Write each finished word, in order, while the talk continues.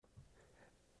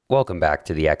Welcome back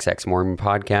to the XX Mormon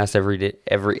podcast. Every day,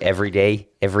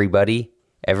 everybody,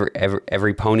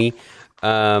 every pony.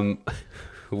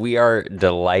 We are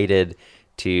delighted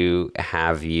to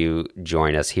have you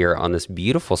join us here on this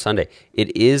beautiful Sunday.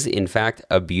 It is, in fact,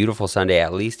 a beautiful Sunday,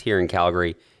 at least here in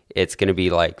Calgary. It's going to be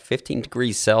like 15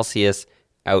 degrees Celsius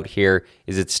out here.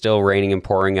 Is it still raining and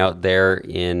pouring out there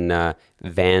in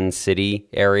Van City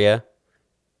area?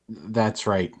 That's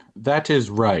right. That is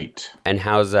right. And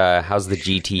how's the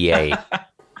GTA?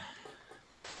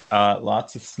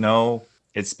 Lots of snow.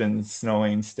 It's been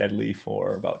snowing steadily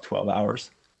for about 12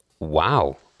 hours.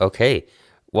 Wow. Okay.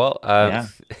 Well, Yeah.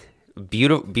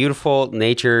 beautiful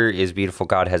nature is beautiful.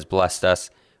 God has blessed us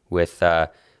with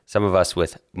some of us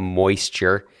with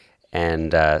moisture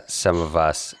and some of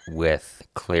us with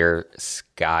clear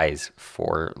skies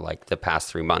for like the past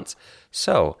 3 months.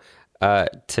 So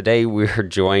today we're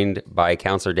joined by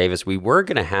Councillor Davis. We were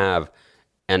going to have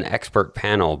an expert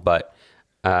panel, but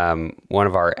one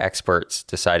of our experts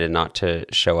decided not to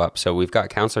show up. So we've got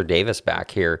Councillor Davis back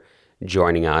here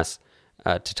joining us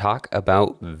to talk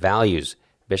about values.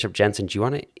 Bishop Jensen, do you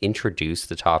want to introduce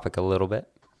the topic a little bit?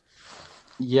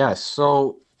 Yes.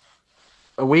 So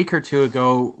a week or two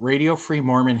ago, Radio Free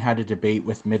Mormon had a debate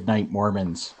with Midnight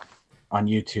Mormons on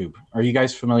YouTube. Are you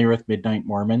guys familiar with Midnight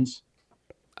Mormons?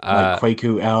 Like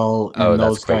Kwaku L and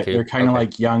those guys. They're kind of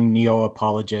like young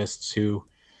neo-apologists who,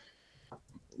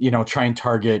 try and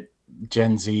target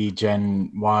Gen Z,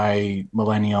 Gen Y,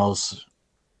 millennials.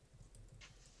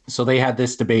 So they had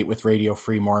this debate with Radio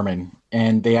Free Mormon,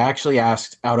 and they actually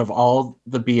asked, out of all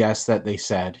the BS that they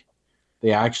said,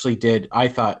 they actually did, I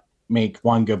thought, make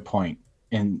one good point.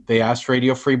 And they asked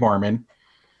Radio Free Mormon,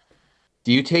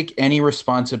 do you take any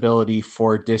responsibility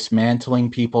for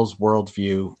dismantling people's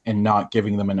worldview and not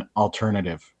giving them an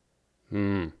alternative?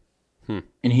 And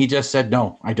he just said,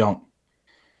 no, I don't.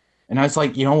 And I was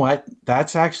like, you know what?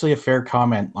 That's actually a fair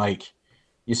comment. Like,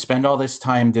 you spend all this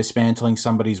time dismantling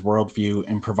somebody's worldview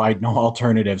and provide no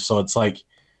alternative. So it's like,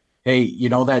 hey,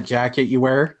 that jacket you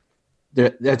wear?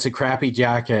 That's a crappy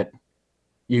jacket.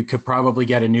 You could probably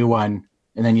get a new one,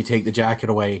 and then you take the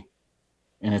jacket away.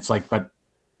 And it's like, but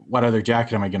what other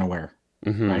jacket am I going to wear?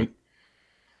 Mm-hmm. Right.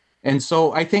 And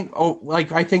so I think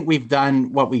we've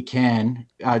done what we can,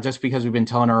 just because we've been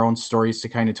telling our own stories to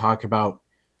kind of talk about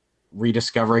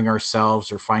rediscovering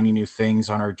ourselves or finding new things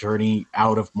on our journey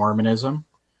out of Mormonism.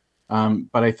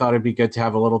 But I thought it'd be good to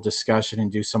have a little discussion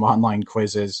and do some online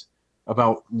quizzes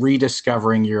about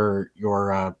rediscovering your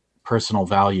personal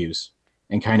values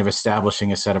and kind of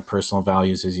establishing a set of personal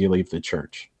values as you leave the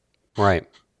church. Right.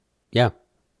 Yeah.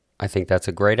 I think that's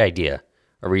a great idea.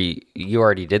 You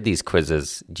already did these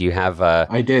quizzes. Do you have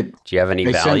I did. Do you have any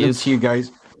values? I sent them to you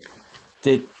guys.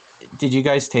 Did you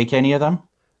guys take any of them?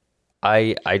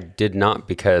 I did not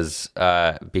because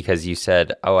you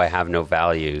said, "Oh, I have no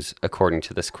values according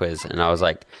to this quiz." And I was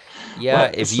like,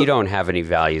 "Yeah, if you don't have any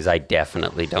values, I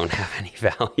definitely don't have any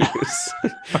values."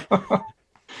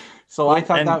 So I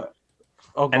thought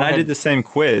that I did the same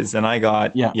quiz and I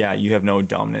got you have no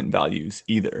dominant values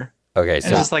either. Okay, so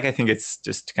it's just like, I think it's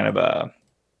just kind of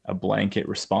a blanket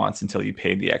response until you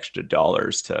pay the extra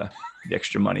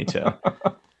money to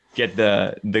get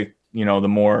the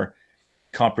more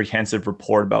comprehensive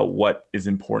report about what is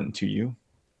important to you.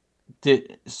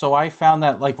 So I found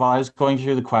that, like, while I was going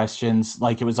through the questions,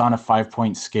 like, it was on a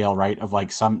 5-point scale, right? Of like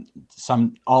some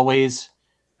always,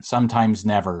 sometimes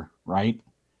never, right?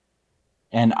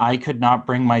 And I could not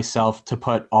bring myself to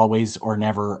put always or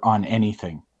never on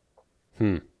anything.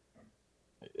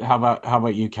 How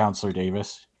about you, Councillor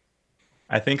Davis?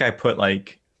 I think I put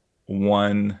like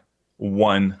one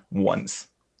once.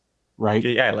 Right.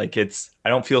 Yeah, like I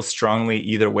don't feel strongly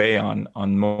either way on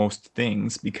most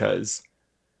things, because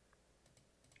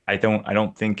I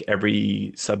don't think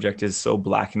every subject is so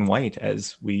black and white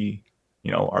as we,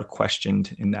 are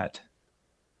questioned in that,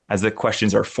 as the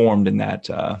questions are formed in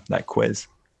that quiz.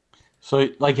 So,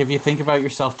 like, if you think about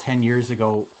yourself 10 years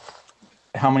ago,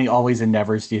 how many always and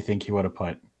nevers do you think you would have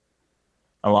put?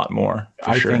 A lot more,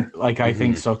 for sure. I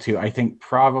think so too. I think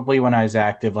probably when I was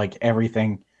active, like,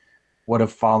 everything would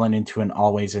have fallen into an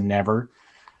always and never.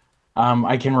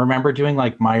 I can remember doing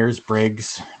like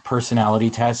Myers-Briggs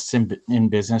personality tests in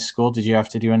business school. Did you have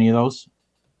to do any of those?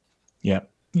 Yeah.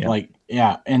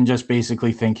 And just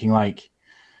basically thinking like,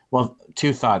 well,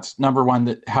 two thoughts. Number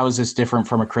one, how is this different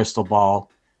from a crystal ball?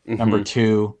 Mm-hmm. Number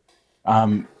two,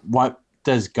 what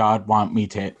does God want me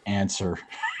to answer?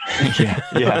 Yeah.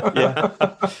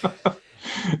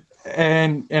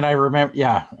 And I remember,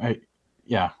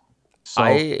 So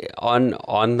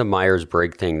on the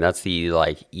Myers-Briggs thing, that's the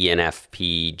like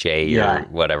ENFPJ or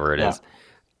whatever it is.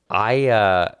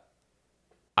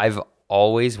 I've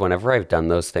always, whenever I've done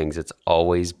those things, it's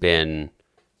always been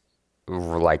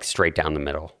like straight down the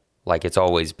middle. Like it's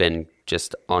always been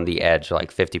just on the edge,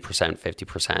 like 50%,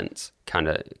 50%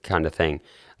 kind of thing.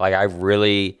 Like I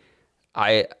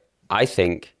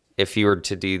think if you were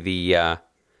to do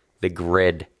the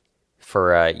grid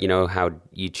for you know how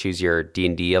you choose your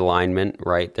D&D alignment,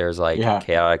 right? There's like Yeah.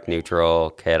 chaotic neutral,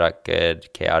 chaotic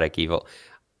good, chaotic evil.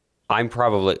 I'm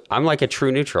like a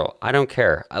true neutral. I don't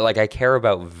care. I care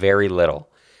about very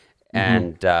little.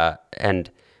 And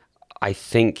I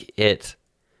think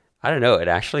I don't know, it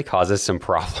actually causes some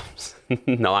problems.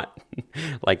 not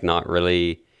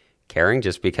really caring,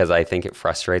 just because I think it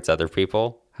frustrates other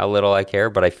people how little I care.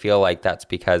 But I feel like that's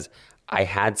because I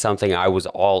had something I was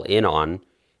all in on,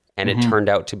 and it turned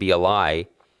out to be a lie.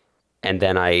 And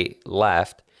then I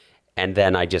left, and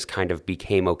then I just kind of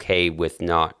became okay with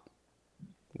not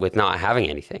having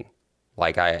anything.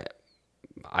 Like I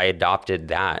adopted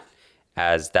that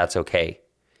as that's okay.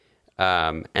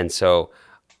 And so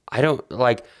I don't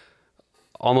like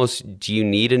almost, do you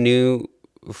need a new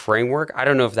framework? I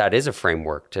don't know if that is a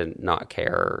framework to not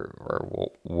care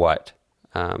or what.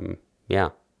 Yeah.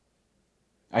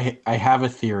 I have a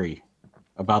theory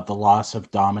about the loss of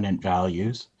dominant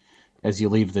values as you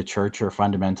leave the church or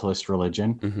fundamentalist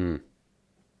religion. Mm-hmm.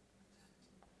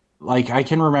 Like I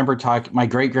can remember my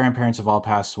great grandparents have all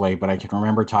passed away, but I can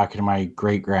remember talking to my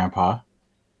great grandpa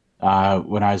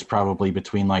when I was probably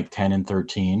between like 10 and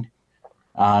 13.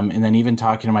 And then even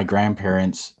talking to my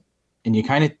grandparents, and you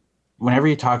kind of, whenever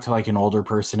you talk to like an older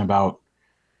person about,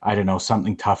 I don't know,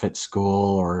 something tough at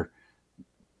school or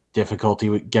difficulty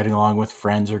with getting along with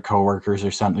friends or coworkers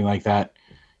or something like that,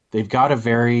 they've got a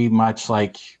very much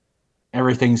like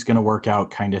everything's going to work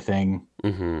out kind of thing.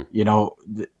 Mm-hmm. You know,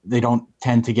 they don't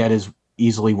tend to get as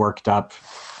easily worked up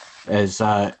as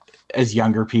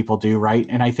younger people do, right?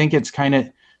 And I think it's kind of,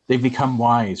 they've become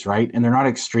wise, right? And they're not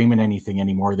extreme in anything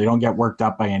anymore. They don't get worked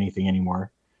up by anything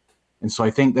anymore. And so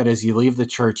I think that as you leave the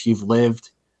church, you've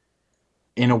lived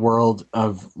in a world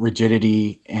of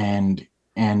rigidity and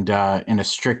a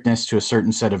strictness to a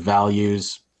certain set of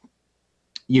values.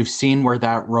 You've seen where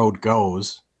that road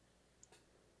goes,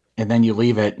 and then you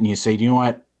leave it and you say, you know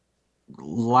what?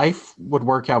 Life would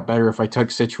work out better if I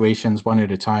took situations one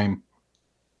at a time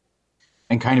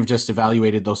and kind of just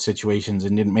evaluated those situations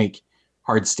and didn't make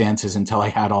hard stances until I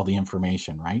had all the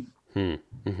information, right?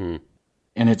 Mm-hmm.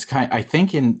 And it's I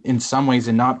think in some ways,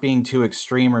 in not being too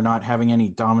extreme or not having any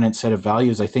dominant set of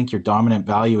values, I think your dominant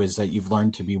value is that you've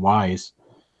learned to be wise.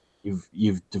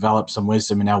 You've developed some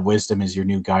wisdom, and now wisdom is your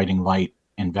new guiding light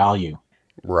and value.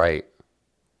 Right.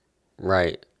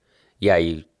 Right. Yeah,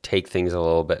 you take things a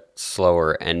little bit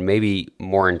slower and maybe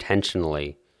more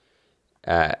intentionally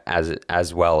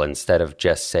as well, instead of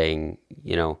just saying,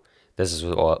 you know, this is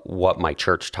what my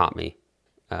church taught me,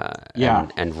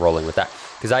 and rolling with that.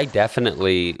 Because I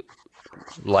definitely,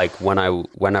 like when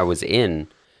I was in,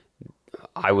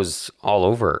 I was all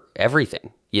over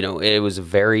everything. You know, it was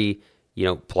very, you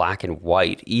know, black and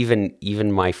white.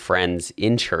 Even my friends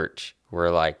in church were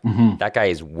like, that guy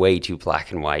is way too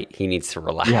black and white. He needs to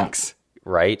relax,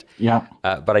 right? Yeah.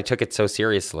 But I took it so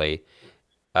seriously,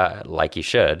 like you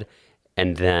should.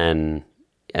 And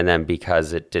then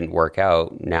because it didn't work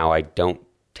out, now I don't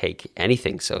take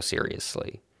anything so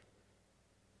seriously.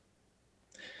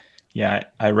 Yeah,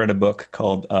 I read a book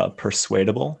called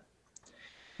Persuadable,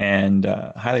 and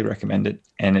highly recommend it.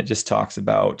 And it just talks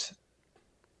about,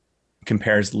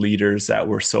 compares leaders that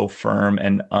were so firm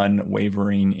and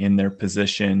unwavering in their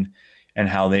position and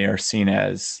how they are seen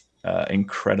as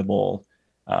incredible,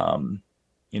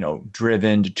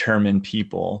 driven, determined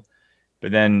people.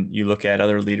 But then you look at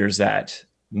other leaders that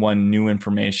when new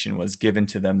information was given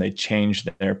to them, they changed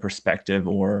their perspective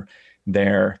or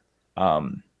their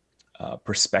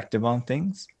perspective on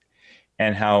things,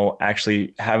 and how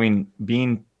actually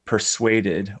being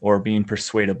persuaded or being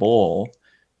persuadable,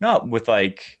 not with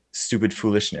like stupid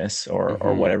foolishness or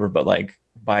whatever, but like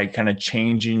by kind of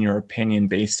changing your opinion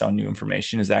based on new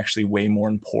information is actually way more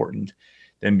important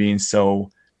than being so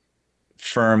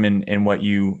firm in what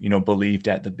you believed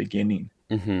at the beginning.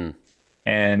 Mm-hmm.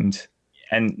 And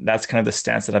that's kind of the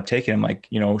stance that I've taken. I'm like,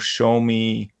 show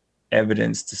me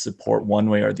evidence to support one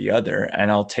way or the other,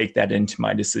 and I'll take that into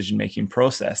my decision-making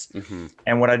process. Mm-hmm.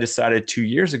 And what I decided 2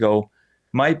 years ago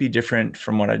might be different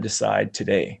from what I decide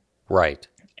today. Right.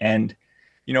 And,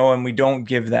 and we don't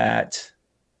give that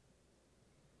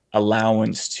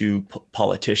allowance to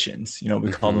politicians.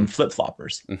 We call them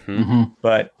flip-floppers. Mm-hmm.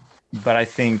 But I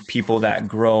think people that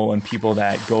grow and people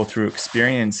that go through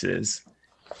experiences,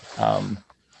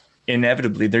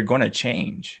 inevitably they're going to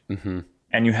change. Mm-hmm.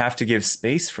 And you have to give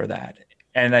space for that.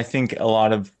 And I think a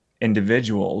lot of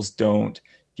individuals don't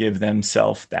give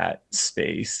themselves that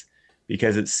space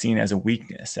because it's seen as a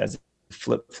weakness, as a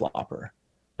flip flopper.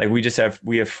 Like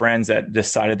we have friends that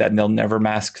decided that they'll never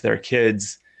mask their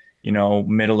kids,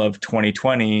 middle of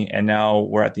 2020, and now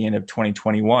we're at the end of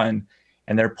 2021,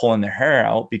 and they're pulling their hair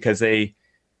out because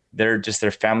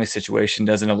their family situation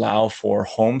doesn't allow for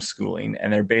homeschooling,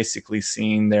 and they're basically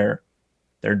seeing their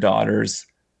daughters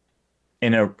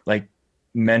in a, like,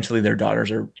 mentally their daughters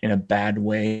are in a bad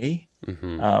way,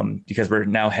 because we're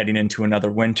now heading into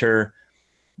another winter.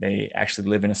 They actually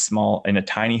live in a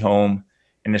tiny home,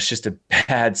 and it's just a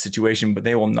bad situation, but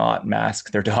they will not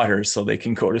mask their daughters so they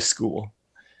can go to school.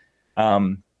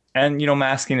 And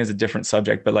masking is a different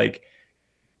subject, but like,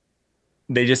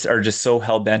 they just are just so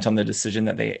hell bent on the decision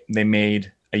that they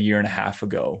made a year and a half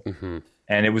ago.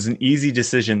 And it was an easy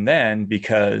decision then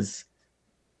because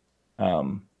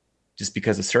just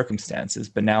because of circumstances,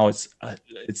 but now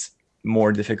it's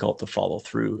more difficult to follow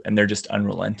through, and they're just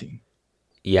unrelenting.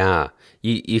 Yeah,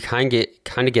 you kind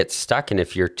of get stuck, and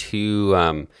if you're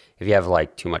too if you have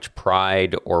like too much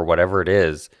pride or whatever it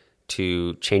is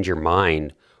to change your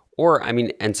mind, or I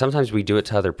mean, and sometimes we do it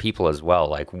to other people as well.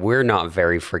 Like, we're not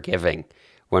very forgiving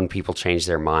when people change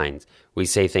their minds. We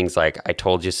say things like "I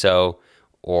told you so,"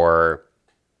 or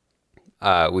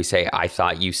we say "I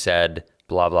thought you said."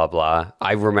 Blah blah blah.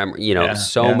 I remember,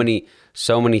 so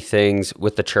many things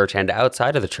with the church and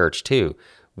outside of the church too,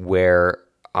 where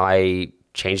I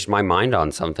changed my mind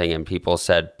on something and people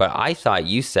said, "But I thought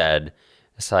you said."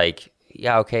 It's like,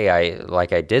 yeah, okay,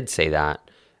 I did say that,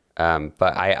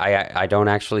 but I don't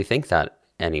actually think that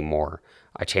anymore.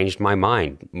 I changed my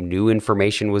mind. New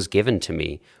information was given to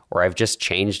me, or I've just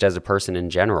changed as a person in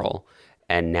general,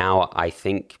 and now I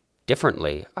think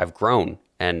differently. I've grown,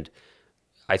 and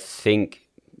I think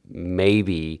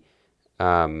maybe,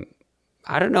 I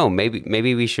don't know,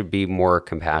 maybe we should be more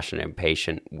compassionate and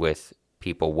patient with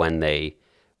people when they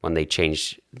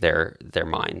change their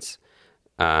minds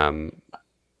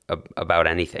about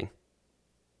anything.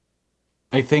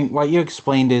 I think what you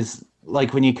explained is,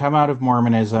 like, when you come out of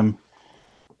Mormonism,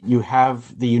 you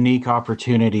have the unique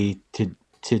opportunity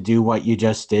to do what you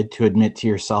just did, to admit to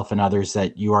yourself and others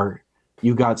that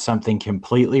you got something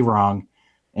completely wrong.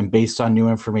 And based on new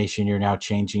information, you're now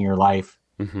changing your life.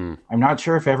 I'm not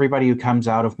sure if everybody who comes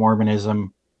out of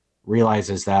Mormonism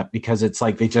realizes that, because it's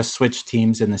like they just switch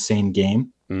teams in the same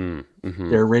game.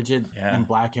 They're rigid and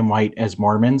black and white as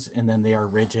Mormons, and then they are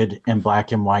rigid and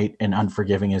black and white and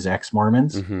unforgiving as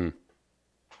ex-Mormons. And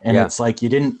it's like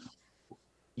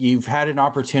you've had an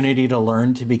opportunity to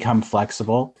learn to become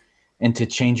flexible and to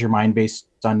change your mind based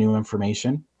on new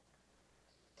information,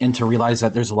 and to realize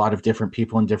that there's a lot of different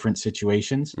people in different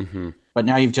situations. But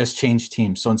now you've just changed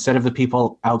teams. So instead of the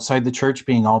people outside the church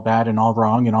being all bad and all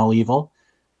wrong and all evil,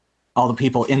 all the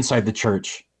people inside the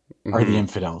church are the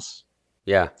infidels.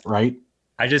 Yeah. Right?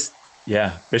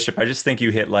 Bishop, I just think you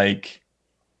hit like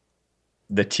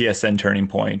the TSN turning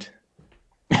point,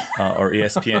 or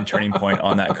ESPN turning point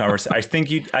on that conversation. I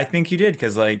think you did,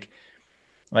 because like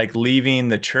leaving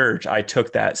the church, I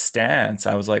took that stance.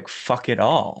 I was like, fuck it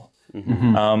all.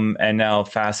 And now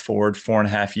fast forward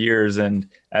 4.5 years, and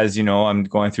as you know, I'm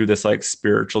going through this like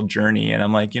spiritual journey, and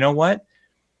I'm like, you know what?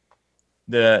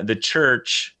 The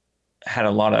church had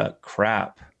a lot of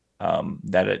crap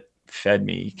that it fed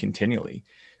me continually,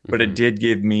 but it did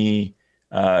give me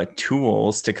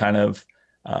tools to kind of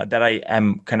that I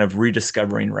am kind of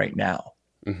rediscovering right now.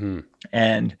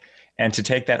 And to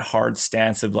take that hard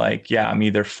stance of like, yeah, I'm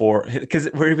either for, because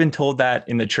we're even told that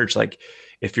in the church, like,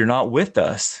 if you're not with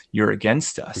us, you're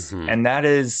against us. And that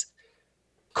is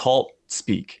cult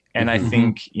speak. And I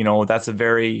think, that's a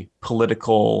very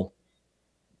political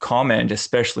comment,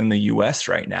 especially in the US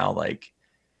right now. Like,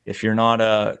 if you're not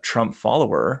a Trump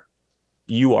follower,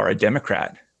 you are a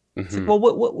Democrat. It's like, well,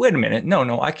 wait a minute.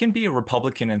 No, I can be a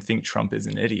Republican and think Trump is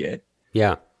an idiot.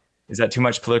 Yeah. Is that too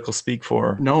much political speak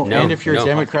for? No, and if you're a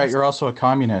Democrat, you're also a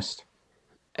communist.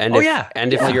 And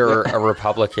if you're a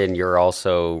Republican, you're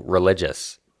also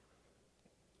religious,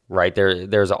 right?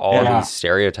 There's all these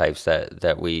stereotypes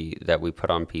that we put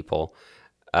on people.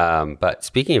 But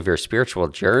speaking of your spiritual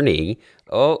journey,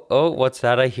 what's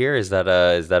that I hear? Is that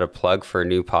a plug for a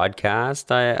new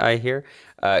podcast? I hear.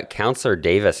 Councillor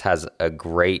Davis has a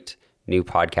great new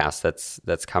podcast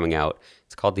that's coming out.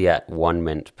 It's called the At One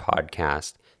Mint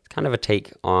podcast. It's kind of a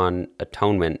take on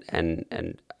atonement,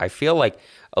 and I feel like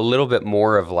a little bit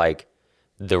more of like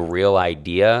the real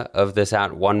idea of this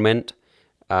At One Mint,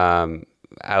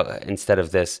 instead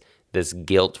of this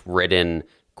guilt-ridden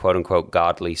quote unquote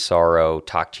godly sorrow,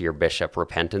 talk to your bishop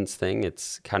repentance thing.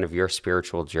 It's kind of your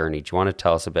spiritual journey. Do you want to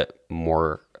tell us a bit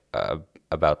more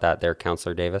about that there,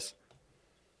 Councillor Davis?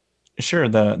 Sure.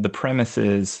 The premise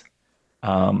is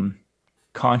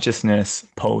consciousness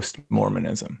post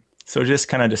Mormonism. So just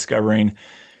kind of discovering,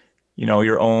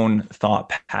 your own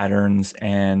thought patterns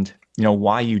and,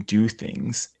 why you do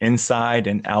things inside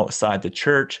and outside the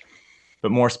church,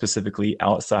 but more specifically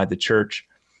outside the church.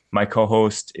 My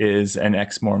co-host is an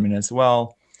ex-Mormon as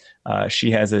well.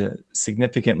 She has a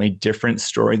significantly different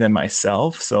story than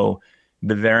myself. So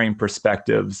the varying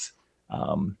perspectives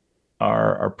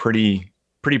are pretty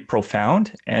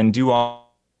profound and do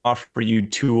offer you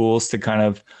tools to kind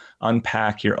of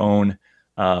unpack your own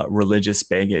religious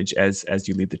baggage as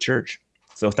you leave the church.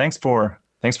 So thanks for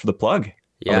the plug,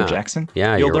 Elder Jackson.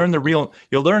 Yeah, you'll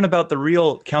learn about the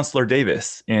real Councillor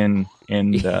Davis in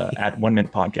the at 1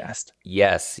 Minute podcast.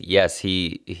 Yes,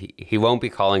 he won't be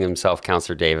calling himself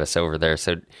Councillor Davis over there.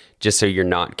 So just so you're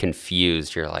not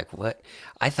confused, you're like, what?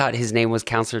 I thought his name was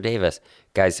Councillor Davis.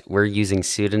 Guys, we're using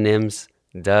pseudonyms.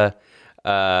 Duh.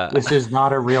 This is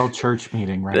not a real church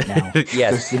meeting right now.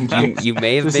 Yes, you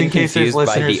may have been confused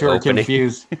by the opening.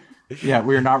 Confused. Yeah,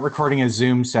 we're not recording a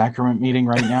Zoom sacrament meeting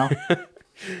right now.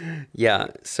 Yeah.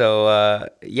 So,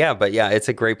 it's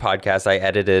a great podcast. I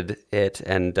edited it,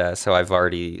 and so I've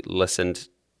already listened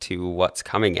to what's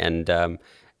coming, and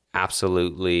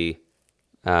absolutely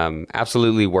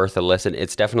worth a listen.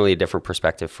 It's definitely a different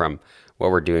perspective from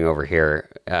what we're doing over here.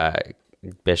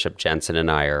 Bishop Jensen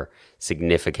and I are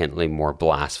significantly more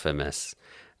blasphemous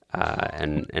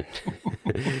and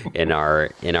in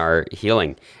our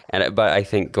healing. But I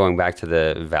think going back to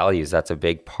the values, that's a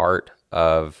big part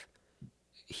of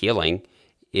healing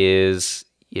is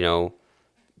doing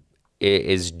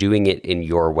it in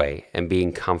your way and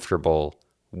being comfortable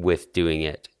with doing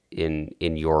it in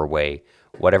your way,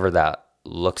 whatever that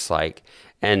looks like.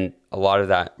 And a lot of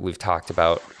that we've talked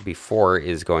about before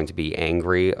is going to be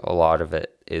angry. A lot of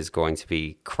it is going to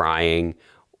be crying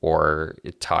or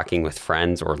talking with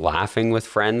friends or laughing with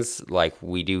friends like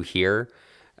we do here.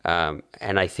 And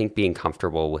I think being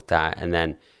comfortable with that, and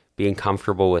then being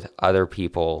comfortable with other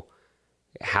people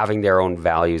having their own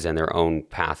values and their own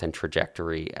path and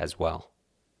trajectory as well.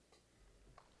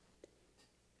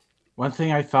 One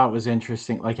thing I thought was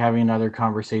interesting, like having another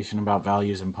conversation about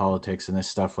values and politics and this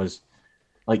stuff, was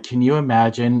like, can you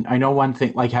imagine? I know one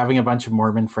thing, like having a bunch of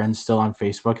Mormon friends still on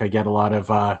Facebook, I get a lot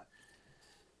of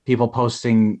people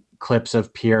posting clips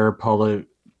of Pierre Poilievre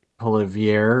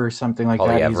or something like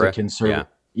that. He's a conservative.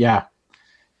 Yeah.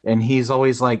 And he's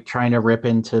always like trying to rip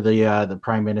into the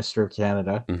Prime Minister of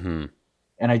Canada. Mm-hmm.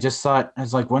 And I just thought, I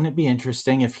was like, wouldn't it be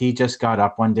interesting if he just got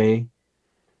up one day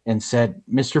and said,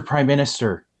 Mr. Prime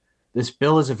Minister, this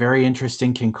bill is a very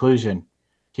interesting conclusion.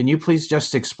 Can you please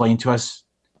just explain to us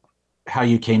how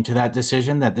you came to that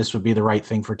decision, that this would be the right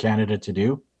thing for Canada to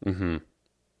do? Mm-hmm.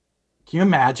 Can you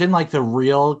imagine like the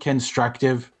real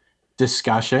constructive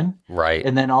discussion? Right.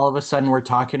 And then all of a sudden we're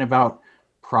talking about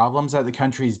problems that the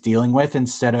country is dealing with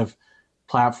instead of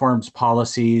platforms,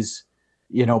 policies,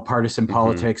 partisan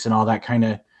politics and all that kind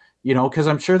of, because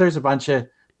I'm sure there's a bunch of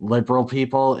liberal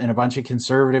people and a bunch of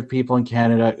conservative people in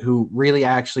Canada who really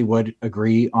actually would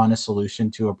agree on a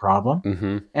solution to a problem.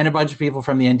 Mm-hmm. And a bunch of people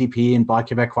from the NDP and Bloc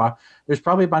Québécois, there's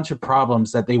probably a bunch of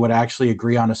problems that they would actually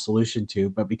agree on a solution to,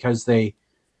 but because they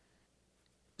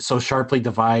so sharply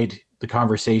divide the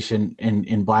conversation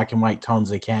in black and white tones,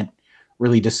 they can't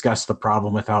really discuss the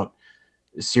problem without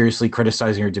seriously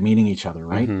criticizing or demeaning each other,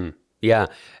 right? Mm-hmm. Yeah.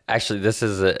 Actually, this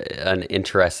is an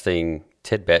interesting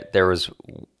tidbit. There was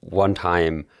one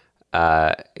time,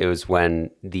 it was when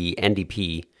the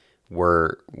NDP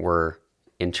were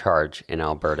in charge in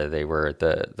Alberta. They were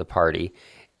the party,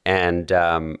 and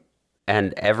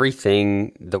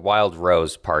everything. The Wild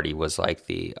Rose Party was like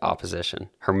the opposition,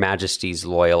 Her Majesty's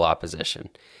loyal opposition,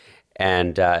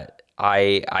 and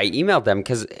I emailed them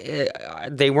because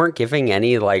they weren't giving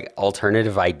any like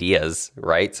alternative ideas,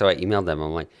 right? So I emailed them.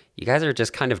 I'm like, you guys are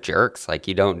just kind of jerks. Like,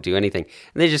 you don't do anything.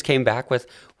 And they just came back with,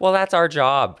 well, that's our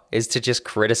job, is to just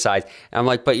criticize. And I'm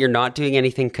like, but you're not doing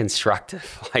anything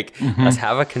constructive. Like, let's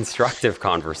have a constructive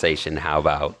conversation. How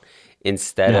about,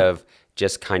 instead of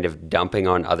just kind of dumping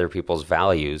on other people's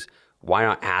values, why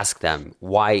not ask them,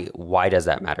 why does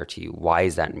that matter to you? Why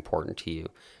is that important to you?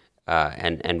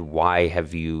 And why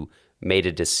have you made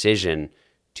a decision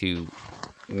to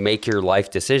make your life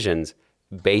decisions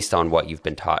based on what you've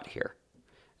been taught here?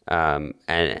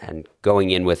 And going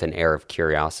in with an air of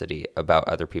curiosity about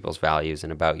other people's values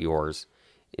and about yours,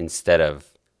 instead of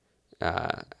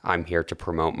I'm here to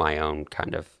promote my own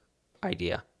kind of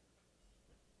idea.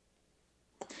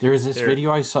 There is this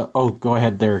video I saw. Oh, go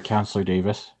ahead there, Councillor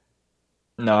Davis.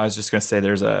 No, I was just going to say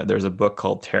there's a book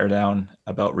called Tear Down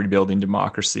about rebuilding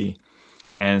democracy,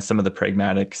 and some of the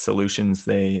pragmatic solutions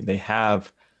they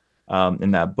have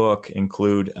in that book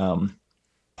include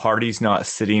parties not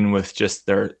sitting with just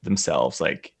themselves,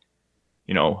 like,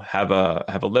 you know, have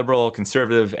a liberal,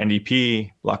 conservative,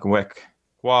 NDP, Bloc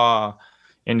Québécois,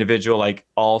 individual, like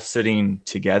all sitting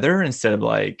together instead of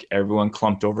like everyone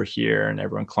clumped over here and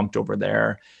everyone clumped over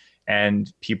there,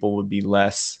 and people would be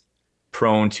less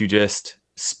prone to just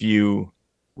spew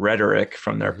rhetoric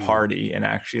from their party and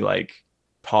actually like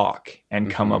talk and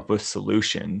come up with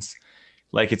solutions.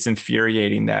 Like, it's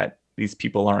infuriating that these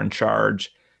people are in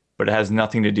charge, but it has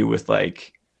nothing to do with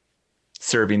like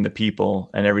serving the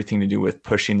people and everything to do with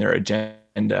pushing their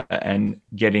agenda and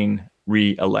getting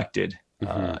re-elected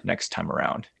next time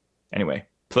around. Anyway,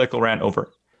 political rant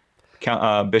over.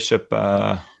 Bishop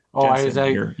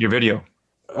Jensen, your video.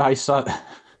 I saw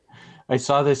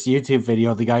this YouTube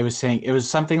video. The guy was saying it was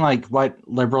something like what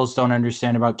liberals don't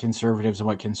understand about conservatives and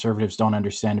what conservatives don't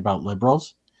understand about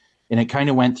liberals. And it kind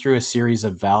of went through a series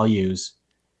of values,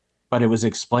 but it was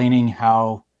explaining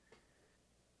how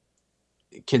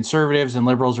conservatives and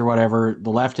liberals or whatever,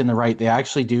 the left and the right, they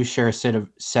actually do share a set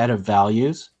of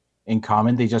values in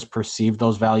common. They just perceive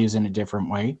those values in a different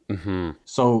way.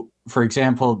 So, for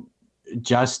example,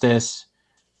 justice,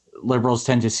 liberals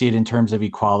tend to see it in terms of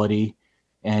equality,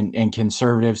 and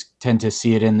conservatives tend to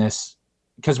see it in this,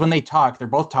 because when they talk, they're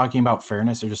both talking about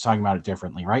fairness. They're just talking about it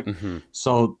differently, right?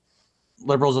 So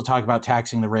liberals will talk about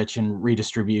taxing the rich and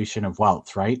redistribution of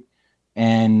wealth, right?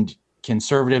 And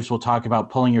conservatives will talk about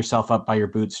pulling yourself up by your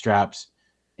bootstraps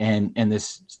and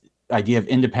this idea of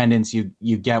independence.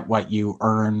 You get what you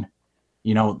earn.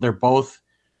 You know, they're both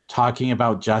talking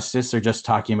about justice. They're just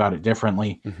talking about it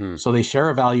differently. So they share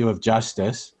a value of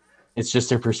justice. It's just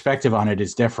their perspective on it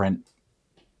is different.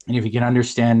 And if you can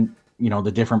understand, you know,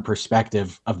 the different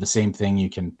perspective of the same thing, you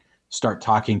can start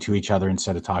talking to each other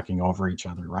instead of talking over each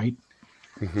other, right?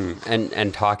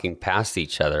 And talking past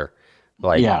each other.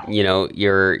 Like, you know,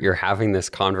 you're having this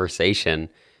conversation,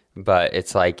 but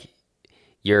it's like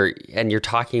you're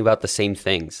talking about the same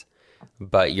things,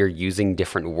 but you're using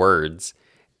different words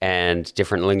and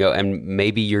different lingo, and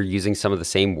maybe you're using some of the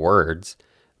same words,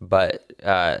 but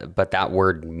that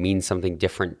word means something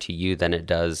different to you than it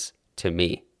does to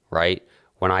me, right?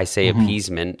 When I say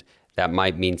appeasement, that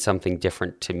might mean something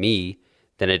different to me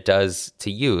than it does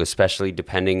to you, especially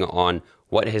depending on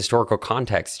what historical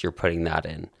context you're putting that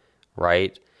in.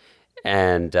 Right.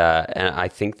 And I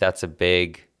think that's a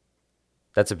big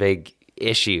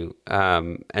issue.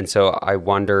 And so I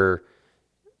wonder,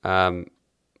 when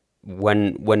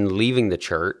leaving the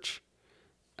church,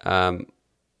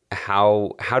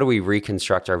 how do we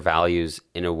reconstruct our values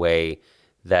in a way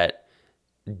that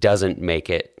doesn't make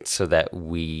it so that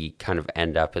we kind of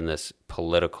end up in this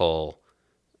political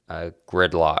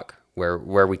gridlock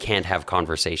where we can't have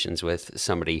conversations with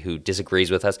somebody who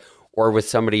disagrees with us, or with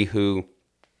somebody who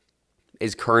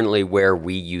is currently where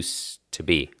we used to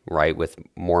be, right? With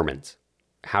Mormons,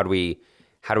 how do we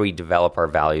develop our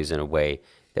values in a way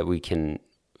that we can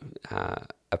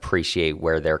appreciate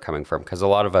where they're coming from? Because a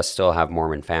lot of us still have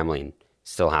Mormon family and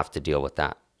still have to deal with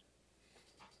that.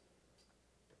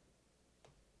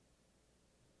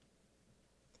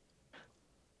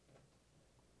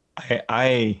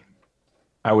 I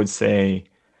would say,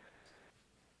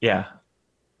 yeah,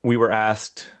 we were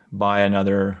asked by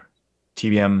another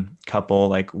TBM couple,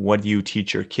 like, what do you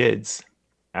teach your kids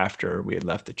after we had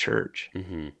left the church?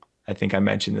 I think I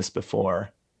mentioned this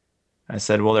before. I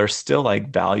said, well, there's still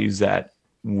like values that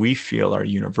we feel are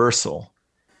universal,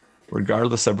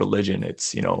 regardless of religion.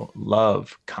 It's, you know,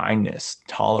 love, kindness,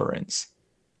 tolerance.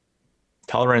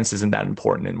 Tolerance isn't that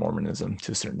important in Mormonism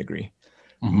to a certain degree,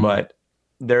 but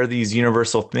there are these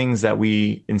universal things that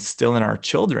we instill in our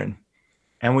children.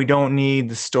 And we don't need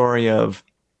the story of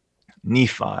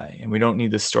Nephi, and we don't need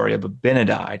the story of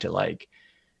Abinadi to like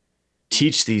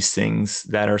teach these things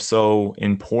that are so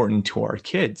important to our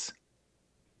kids.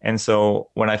 And so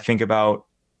when I think about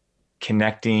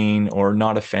connecting or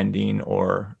not offending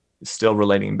or still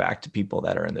relating back to people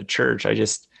that are in the church, I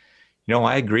just, you know,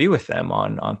 I agree with them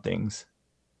on things.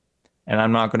 And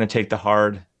I'm not going to take the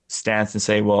hard stance and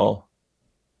say, well,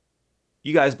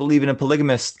 you guys believe in a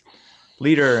polygamist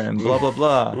leader and blah, blah,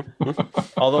 blah.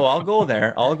 Although I'll go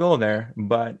there,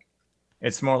 but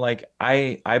it's more like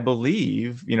I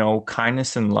believe, you know,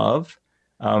 kindness and love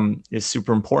is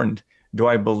super important. Do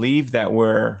I believe that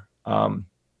we're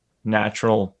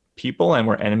natural people and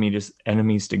we're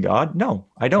enemies to God? No,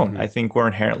 I don't. I think we're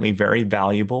inherently very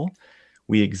valuable.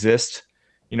 We exist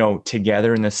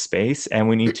together in this space, and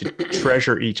we need to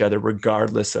treasure each other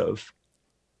regardless of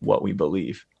what we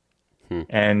believe.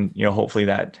 And, hopefully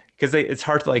that, because it's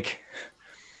hard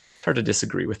to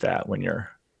disagree with that when you're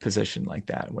positioned like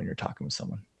that, when you're talking with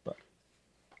someone. But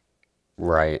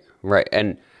Right.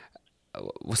 And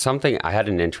I had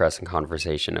an interesting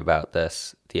conversation about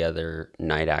this the other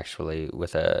night, actually,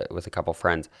 with a couple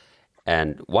friends.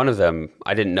 And one of them,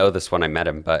 I didn't know this when I met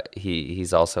him, but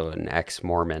he's also an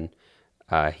ex-Mormon.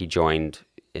 He joined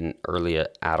in early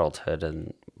adulthood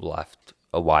and left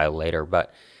a while later.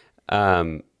 But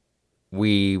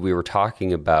we were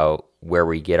talking about where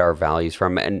we get our values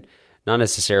from, and not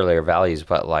necessarily our values,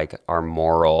 but like our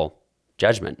moral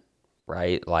judgment,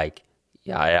 right? Like,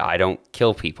 yeah, I don't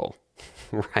kill people,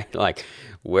 right? Like,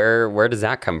 where does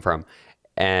that come from?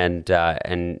 And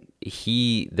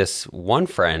this one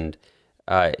friend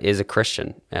is a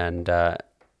Christian and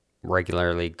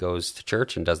regularly goes to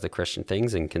church and does the Christian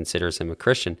things and considers him a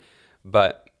Christian.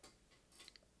 But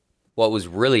what was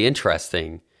really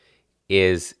interesting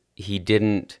is he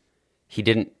didn't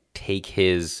take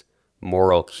his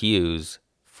moral cues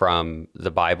from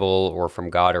the Bible or from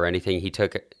God or anything. He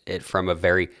took it from a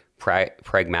very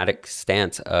pragmatic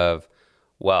stance of,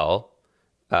 well,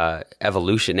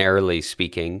 evolutionarily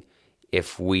speaking,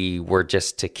 if we were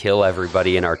just to kill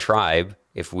everybody in our tribe,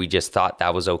 if we just thought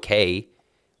that was okay,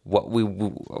 we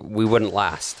wouldn't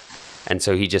last. And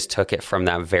so he just took it from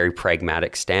that very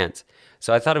pragmatic stance.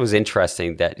 So I thought it was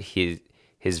interesting that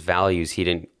his values, he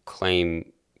didn't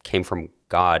claim came from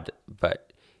God,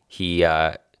 but he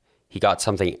got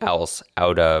something else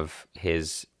out of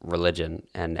his religion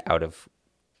and out of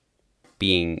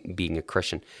being a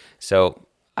Christian. So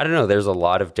I don't know. There's a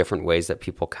lot of different ways that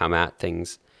people come at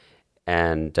things,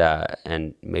 and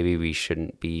maybe we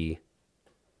shouldn't be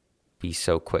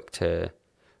so quick to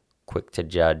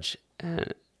judge.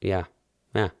 Yeah.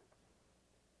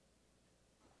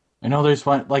 I know there's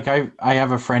one, like I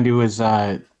have a friend who was,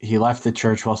 he left the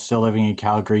church while still living in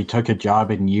Calgary, took a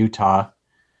job in Utah,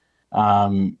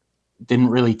 didn't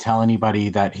really tell anybody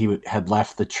that he had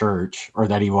left the church or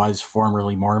that he was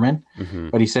formerly Mormon,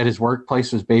 but he said his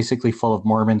workplace was basically full of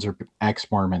Mormons or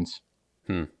ex-Mormons.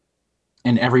 And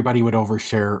everybody would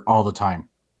overshare all the time,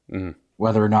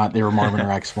 whether or not they were Mormon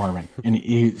or ex-Mormon. And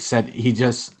he said he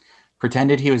just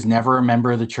pretended he was never a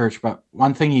member of the church. But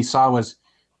one thing he saw was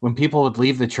when people would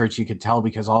leave the church, you could tell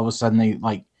because all of a sudden they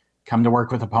like come to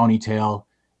work with a ponytail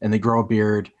and they grow a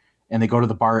beard and they go to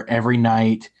the bar every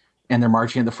night and they're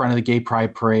marching at the front of the gay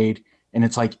pride parade. And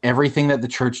it's like everything that the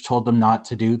church told them not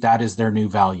to do, that is their new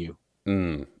value.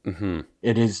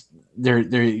 It is,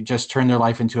 they just turn their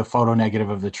life into a photo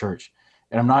negative of the church.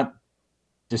 And I'm not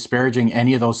disparaging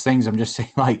any of those things. I'm just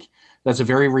saying like, that's a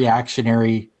very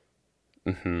reactionary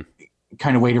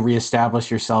kind of way to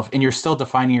reestablish yourself. And you're still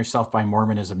defining yourself by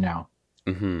Mormonism now.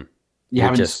 You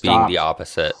haven't just stopped. being the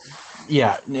opposite.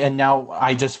 Yeah. And now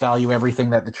I just value everything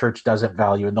that the church doesn't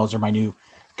value. And those are my new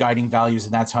guiding values.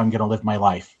 And that's how I'm going to live my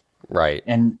life. Right.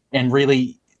 And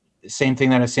really, same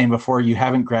thing that I was saying before, you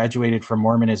haven't graduated from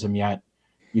Mormonism yet.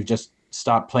 You've just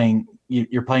stopped playing.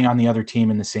 You're playing on the other team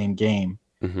in the same game.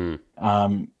 The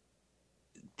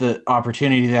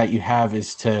opportunity that you have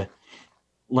is to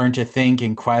learn to think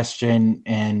and question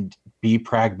and be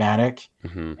pragmatic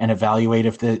and evaluate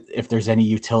if there's any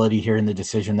utility here in the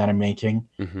decision that I'm making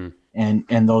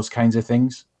and those kinds of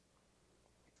things.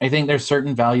 I think there's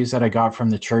certain values that I got from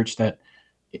the church that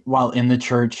while in the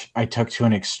church, I took to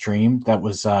an extreme that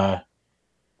was not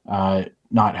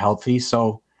healthy.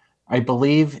 So I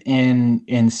believe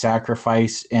in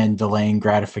sacrifice and delaying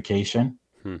gratification.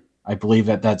 I believe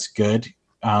that that's good.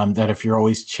 That if you're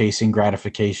always chasing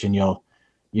gratification, you'll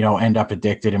end up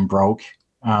addicted and broke.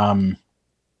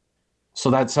 So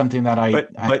that's something that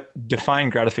but define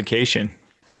gratification.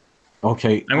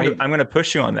 Okay. I'm going to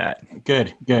push you on that.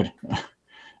 Good.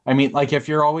 I mean, like if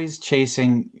you're always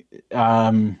chasing,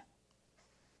 I'd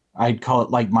call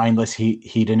it like mindless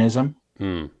hedonism.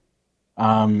 And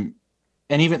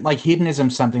even like hedonism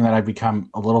is something that I've become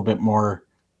a little bit more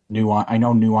nuanced. I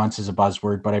know nuance is a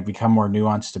buzzword, but I've become more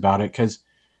nuanced about it because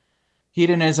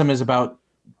hedonism is about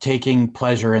taking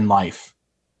pleasure in life.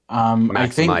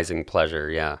 Maximizing pleasure,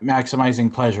 yeah.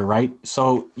 Maximizing pleasure, right?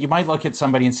 So you might look at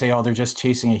somebody and say, oh, they're just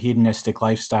chasing a hedonistic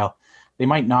lifestyle. They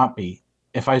might not be.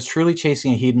 If I was truly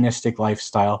chasing a hedonistic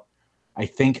lifestyle, I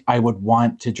think I would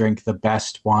want to drink the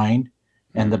best wine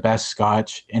and the best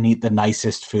scotch and eat the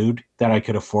nicest food that I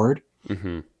could afford.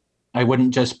 I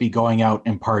wouldn't just be going out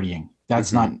and partying.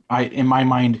 That's not, in my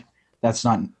mind, that's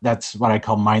what I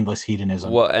call mindless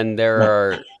hedonism. Well, and there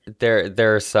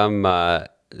are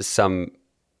some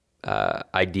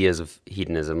ideas of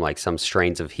hedonism, like some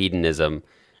strains of hedonism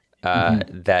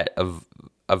that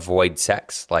avoid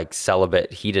sex, like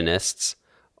celibate hedonists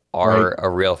are Right. a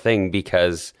real thing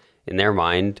because in their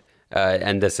mind,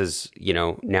 and this is,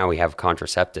 now we have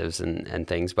contraceptives and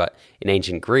things, but in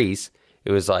ancient Greece,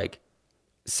 it was like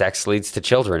sex leads to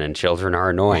children and children are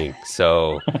annoying.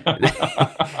 So,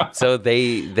 so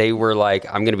they were like,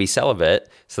 I'm going to be celibate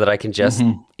so that I can just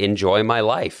enjoy my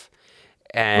life.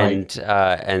 Right.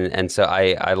 And so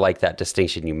I like that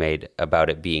distinction you made about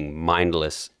it being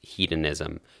mindless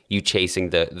hedonism, you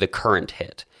chasing the current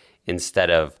hit instead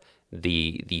of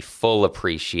the full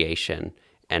appreciation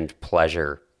and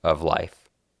pleasure of life.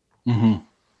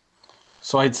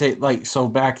 So I'd say, like, so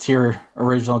back to your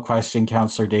original question,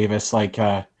 Councillor Davis, like,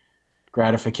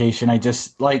 gratification.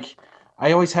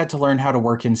 I always had to learn how to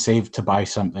work and save to buy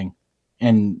something,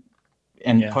 and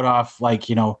Yeah. put off, like,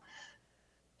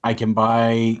 I can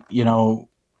buy,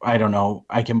 I don't know,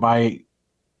 I can buy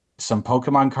some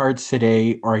Pokemon cards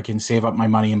today, or I can save up my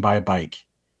money and buy a bike.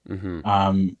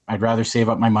 I'd rather save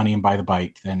up my money and buy the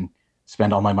bike than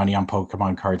spend all my money on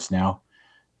Pokemon cards now.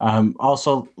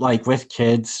 Also, like with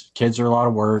kids are a lot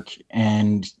of work,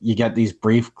 and you get these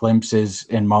brief glimpses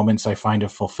and moments, I find,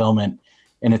 of fulfillment,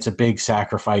 and it's a big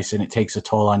sacrifice, and it takes a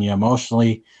toll on you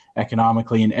emotionally,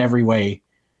 economically, in every way.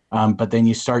 But then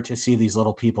you start to see these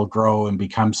little people grow and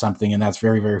become something, and that's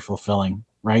very, very fulfilling,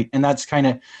 right? And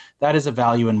that is a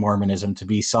value in Mormonism, to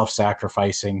be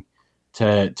self-sacrificing,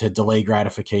 to delay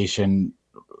gratification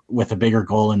with a bigger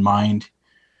goal in mind.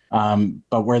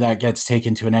 But where that gets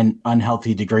taken to an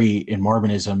unhealthy degree in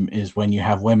Mormonism is when you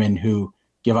have women who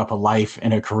give up a life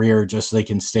and a career just so they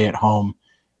can stay at home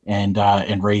and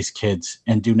raise kids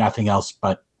and do nothing else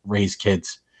but raise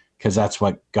kids, because that's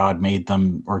what God made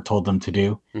them or told them to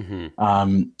do.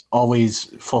 Always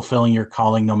fulfilling your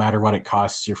calling, no matter what it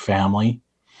costs your family,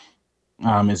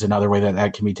 is another way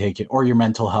that can be taken, or your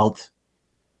mental health,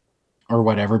 or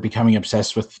whatever. Becoming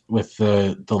obsessed with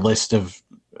the list of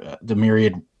the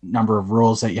myriad number of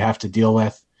rules that you have to deal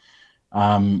with,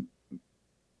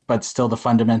 but still the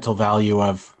fundamental value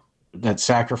of that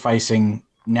sacrificing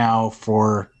now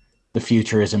for the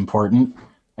future is important.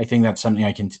 I think that's something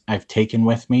I've taken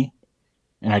with me,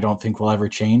 and I don't think will ever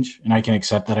change. And I can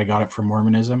accept that I got it from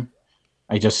Mormonism.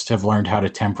 I just have learned how to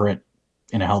temper it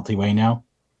in a healthy way now.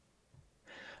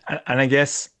 And I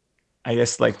guess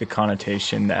like the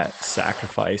connotation that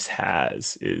sacrifice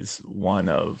has is one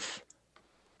of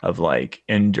like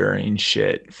enduring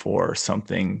shit for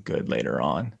something good later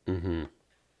on.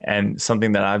 And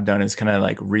something that I've done is kind of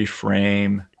like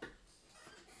reframe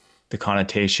the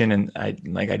connotation, and I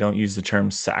don't use the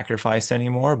term sacrifice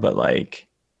anymore, but like,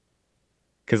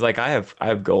 because like I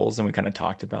have goals, and we kind of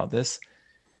talked about this,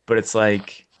 but it's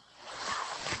like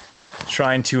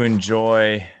trying to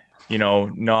enjoy,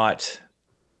 not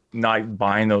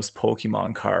buying those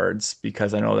Pokemon cards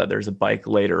because I know that there's a bike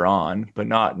later on, but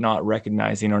not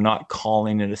recognizing or not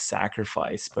calling it a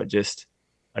sacrifice, but just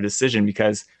a decision,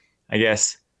 because I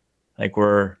guess like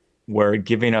we're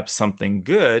giving up something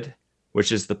good,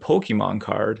 which is the Pokemon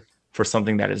card, for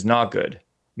something that is not good.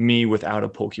 Me without a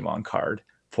Pokemon card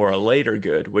for a later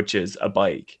good, which is a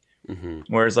bike.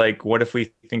 Whereas like, what if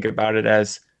we think about it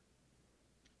as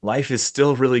life is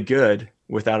still really good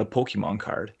without a Pokemon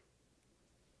card?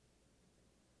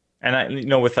 And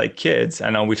I, with like kids,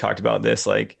 I know we talked about this,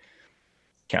 like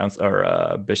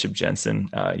Bishop Jensen,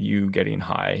 you getting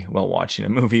high while watching a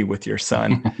movie with your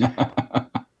son.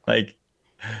 Like,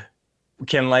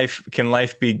 can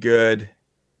life be good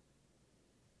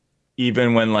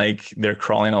even when like they're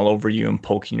crawling all over you and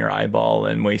poking your eyeball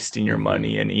and wasting your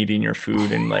money and eating your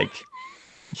food and like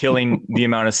killing the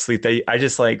amount of sleep that I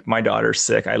just, like, my daughter's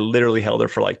sick. I literally held her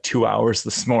for like 2 hours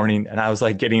this morning, and I was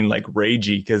like getting like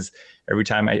ragey because every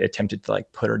time I attempted to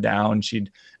like put her down,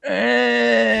 she'd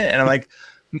and I'm like,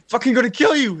 I'm fucking gonna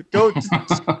kill you. Don't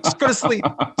just go to sleep.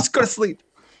 Just go to sleep.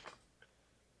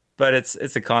 But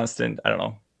it's a constant, I don't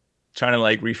know, trying to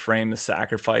like reframe the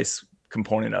sacrifice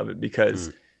component of it,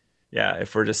 because yeah,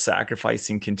 if we're just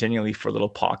sacrificing continually for little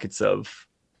pockets of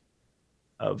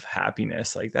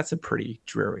happiness, like that's a pretty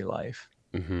dreary life.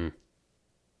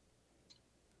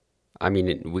 I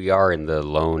mean, we are in the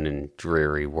lone and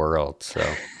dreary world, so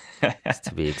it's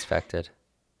to be expected.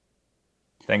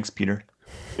 Thanks, Peter.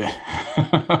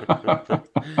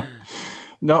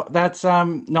 No, that's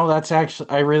actually,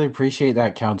 I really appreciate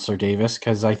that, Councillor Davis,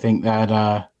 because I think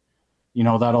that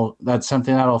that's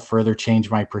something that'll further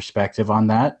change my perspective on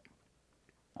that.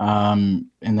 And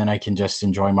then I can just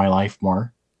enjoy my life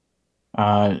more.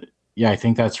 Yeah, I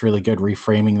think that's really good,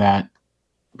 reframing that,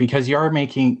 because you are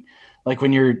making, like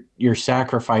when you're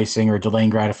sacrificing or delaying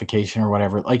gratification or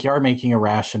whatever, like you are making a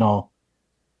rational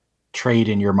trade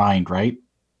in your mind, right?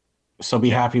 So be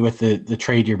happy with the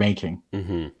trade you're making.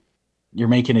 Mm-hmm. You're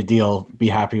making a deal. Be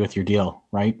happy with your deal,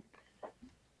 right?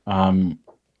 Because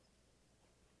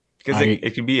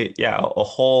it could be a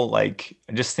whole, like,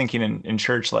 just thinking in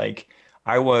church, like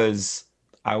I was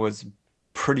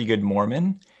pretty good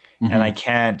Mormon, and I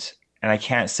can't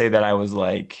say that I was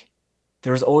like,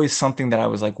 there was always something that I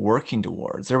was like working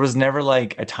towards. There was never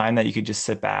like a time that you could just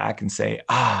sit back and say,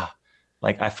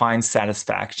 like I find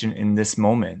satisfaction in this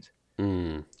moment.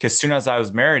 Because soon as I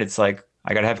was married, it's like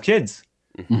I gotta have kids.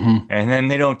 And then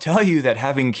they don't tell you that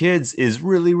having kids is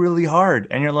really, really hard.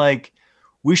 And you're like,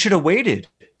 we should have waited.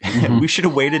 We should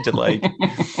have waited to like,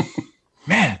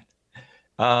 man.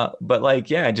 But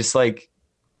like, yeah, just like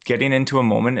getting into a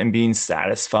moment and being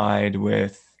satisfied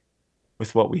with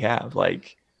what we have.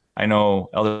 Like, I know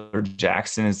Elder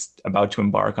Jackson is about to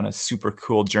embark on a super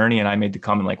cool journey. And I made the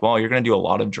comment like, well, you're going to do a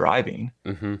lot of driving.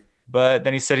 But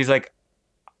then he's like,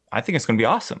 I think it's going to be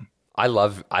awesome. I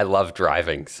love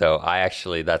driving. So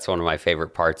that's one of my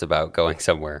favorite parts about going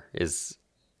somewhere is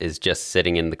just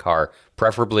sitting in the car,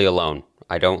 preferably alone.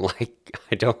 I don't like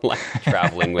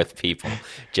traveling with people.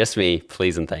 Just me,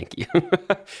 please and thank you.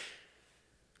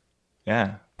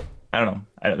 Yeah. I don't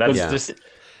know.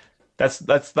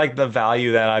 That's like the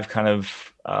value that I've kind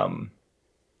of I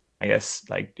guess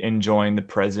like enjoying the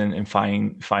present and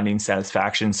finding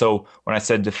satisfaction. So when I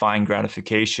said define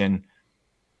gratification,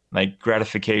 like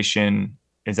gratification,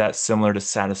 is that similar to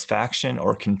satisfaction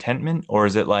or contentment, or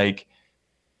is it like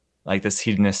this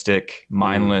hedonistic,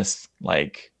 mindless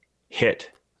like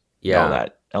hit? Yeah,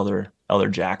 that Elder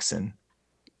Jackson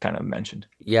kind of mentioned.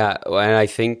 Yeah, and I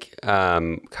think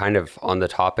kind of on the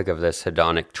topic of this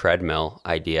hedonic treadmill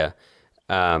idea,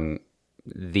 okay,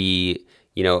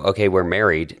 we're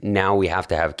married, now we have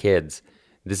to have kids.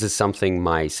 This is something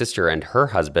my sister and her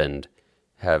husband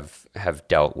have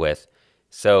dealt with.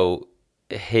 So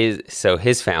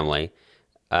his family,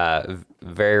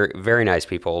 very, very nice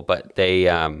people, but they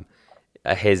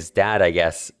his dad, I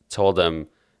guess, told him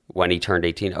when he turned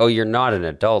 18, oh, you're not an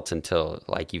adult until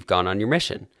like you've gone on your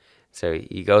mission. So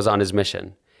he goes on his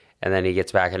mission, and then he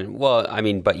gets back and, well, I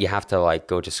mean, but you have to like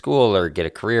go to school or get a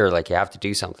career, like you have to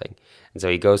do something. And so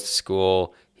he goes to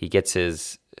school, he gets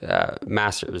his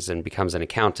master's and becomes an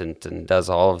accountant and does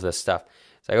all of this stuff.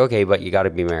 It's like, okay, but you got to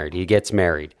be married. He gets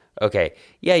married. Okay,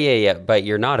 yeah, but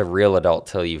you're not a real adult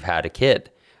till you've had a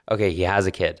kid. Okay, he has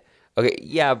a kid. Okay,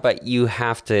 yeah, but you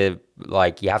have to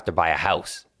buy a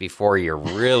house before you're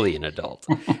really an adult.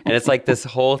 And it's like this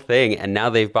whole thing, and now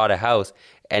they've bought a house,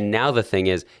 and now the thing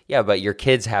is, yeah, but your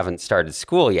kids haven't started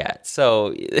school yet. So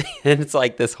and it's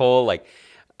like this whole, like,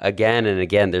 again and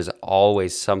again, there's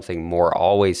always something more,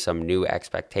 always some new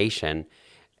expectation,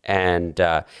 and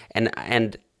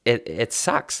it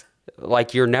sucks.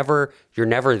 Like you're never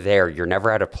there. You're never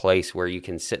at a place where you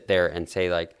can sit there and say,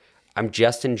 like, I'm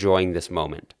just enjoying this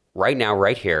moment right now,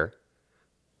 right here.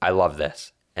 I love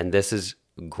this, and this is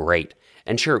great.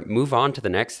 And sure, move on to the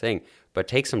next thing, but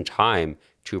take some time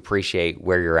to appreciate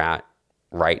where you're at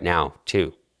right now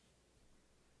too.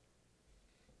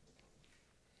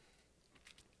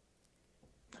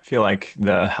 I feel like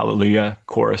the Hallelujah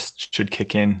chorus should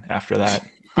kick in after that.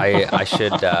 I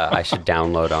should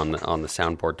download on the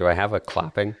soundboard. Do I have a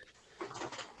clapping?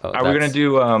 Are we gonna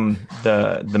do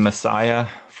the Messiah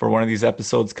for one of these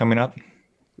episodes coming up?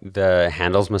 The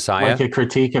Handel's Messiah? Like a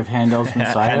critique of Handel's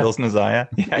Messiah? Handel's Messiah?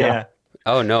 Yeah.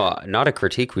 Oh, no, not a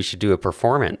critique. We should do a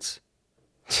performance.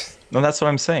 No, that's what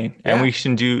I'm saying. Yeah. And we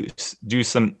should do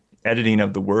some editing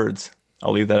of the words.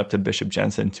 I'll leave that up to Bishop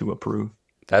Jensen to approve.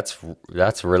 That's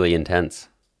really intense.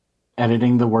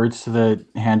 Editing the words to the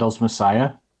Handel's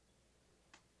Messiah?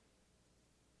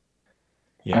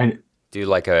 Yeah. Do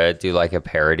like a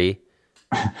parody.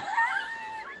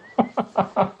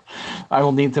 I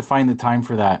will need to find the time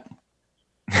for that.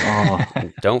 Oh.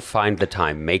 Don't find the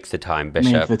time. Make the time,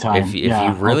 Bishop. Make the time. If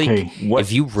you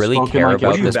really care like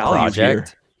about this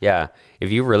project, here.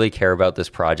 if you really care about this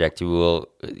project, you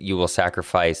will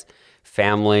sacrifice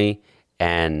family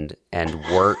and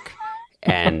work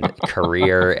and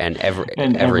career and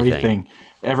everything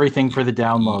for the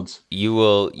downloads. You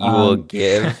will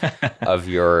give of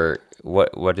your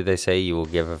what do they say? You will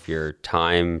give of your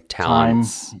time,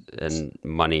 talents, and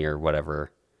money or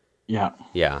whatever. Yeah.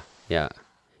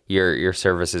 Your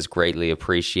service is greatly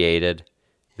appreciated.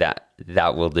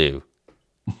 That will do.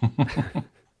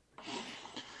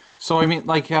 So I mean,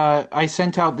 like, I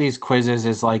sent out these quizzes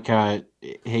as like,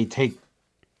 hey, take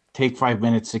 5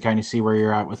 minutes to kind of see where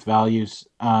you're at with values.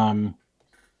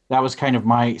 that was kind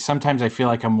of sometimes I feel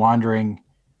like I'm wandering,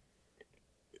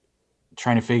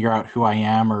 trying to figure out who I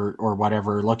am or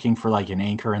whatever, looking for like an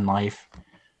anchor in life.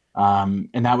 And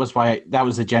that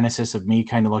was the genesis of me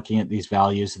kind of looking at these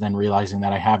values and then realizing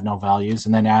that I have no values,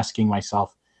 and then asking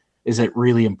myself, is it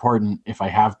really important if I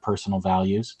have personal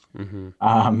values?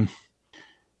 Mm-hmm.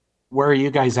 Where are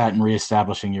you guys at in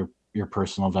reestablishing your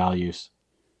personal values?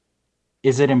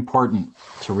 Is it important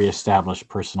to reestablish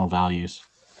personal values?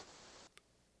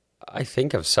 I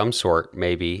think of some sort,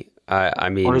 maybe. I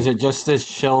Or is mean, it just as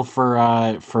chill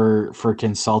for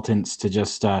consultants to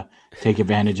just take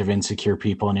advantage of insecure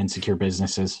people and insecure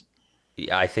businesses?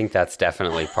 I think that's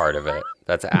definitely part of it.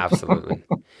 That's absolutely.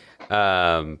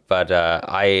 But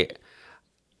I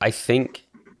think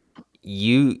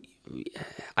you,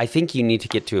 I think you need to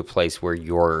get to a place where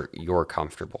you're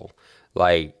comfortable.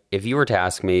 Like, if you were to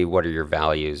ask me what are your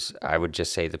values, I would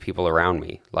just say the people around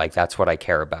me. Like, that's what I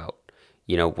care about.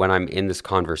 You know, when I'm in this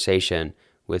conversation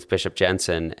with Bishop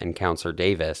Jensen and Councillor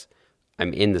Davis,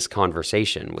 I'm in this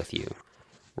conversation with you,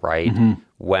 right? Mm-hmm.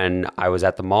 When I was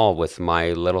at the mall with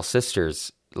my little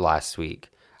sisters last week,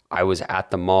 I was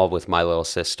at the mall with my little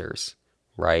sisters,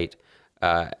 right?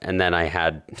 And then I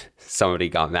had somebody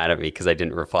got mad at me because I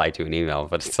didn't reply to an email,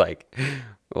 but it's like,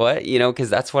 what? You know, because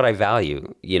that's what I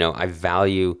value. You know, I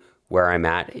value where I'm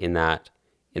at in that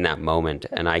moment,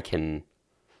 and I can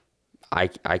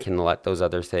let those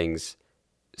other things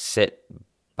sit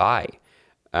by.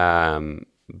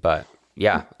 But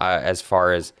yeah, as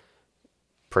far as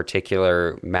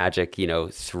particular magic, you know,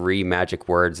 3 magic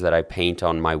words that I paint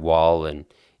on my wall and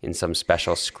in some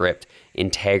special script: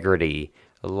 integrity,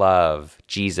 love,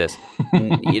 Jesus.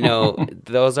 You know,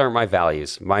 those aren't my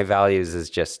values. My values is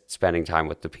just spending time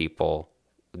with the people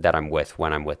that I'm with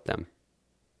when I'm with them.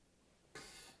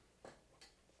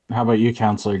 How about you,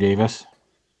 Councillor Davis?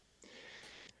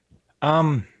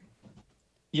 Um,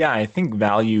 yeah, I think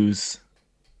values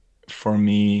for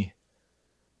me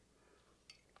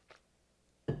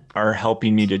are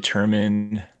helping me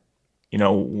determine,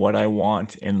 what I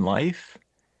want in life.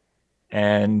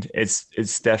 And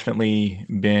it's definitely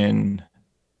been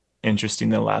interesting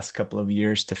the last couple of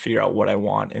years to figure out what I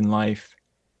want in life.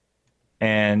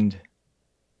 And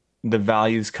the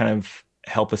values kind of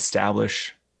help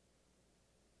establish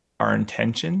our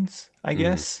intentions, I Mm,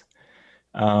 guess.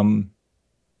 Um,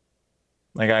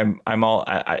 like I'm all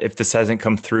if this hasn't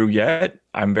come through yet,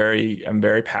 I'm very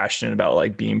passionate about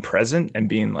like being present and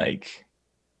being like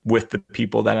with the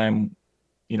people that I'm,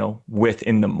 with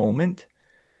in the moment.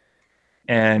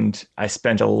 And I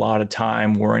spent a lot of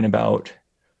time worrying about,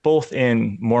 both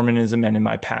in Mormonism and in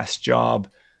my past job,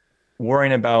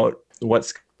 worrying about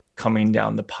what's coming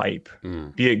down the pipe,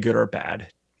 mm, be it good or bad,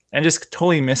 and just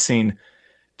totally missing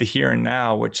the here and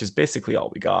now, which is basically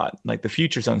all we got. Like, the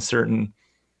future's uncertain,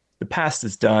 the past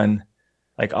is done.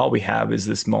 Like, all we have is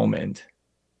this moment,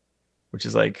 which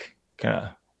is like kind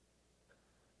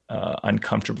of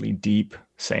uncomfortably deep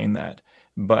saying that.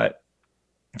 But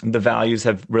the values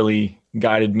have really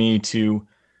guided me to,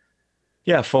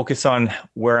 yeah, focus on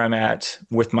where I'm at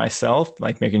with myself,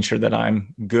 like making sure that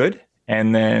I'm good,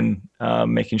 and then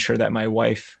making sure that my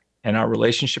wife and our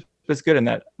relationship is good, and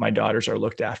that my daughters are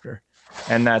looked after.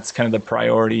 And that's kind of the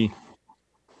priority.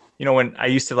 When I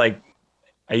used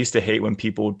to hate when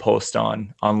people would post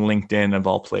on LinkedIn, of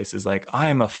all places, like,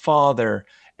 I'm a father,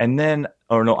 and then,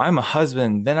 or no, I'm a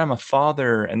husband, then I'm a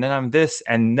father, and then I'm this,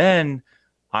 and then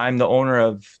I'm the owner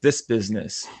of this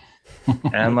business.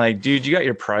 And I'm like, dude, you got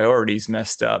your priorities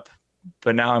messed up.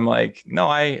 But now I'm like, no,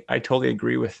 I totally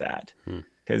agree with that. mm,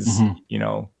 Because,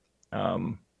 Mm-hmm.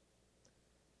 um,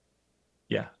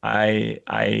 yeah, I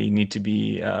need to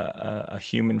be a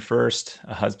human first,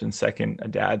 a husband second, a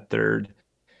dad third,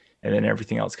 and then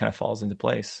everything else kind of falls into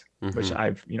place. Which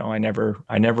mm-hmm.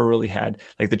 I never really had.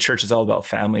 Like, the church is all about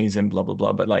families and blah blah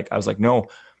blah. But like, I was like, no,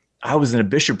 I was in a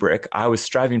bishopric. I was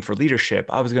striving for leadership.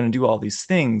 I was going to do all these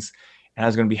things, and I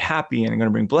was going to be happy, and I'm going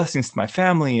to bring blessings to my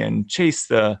family and chase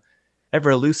the ever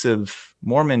elusive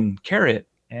Mormon carrot.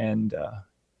 And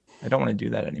I don't want to do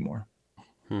that anymore.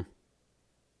 Hmm.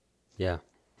 Yeah.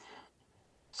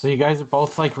 So you guys have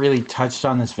both like really touched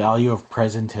on this value of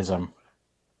presentism,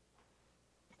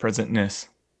 Presentness.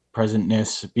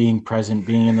 presentness, being present,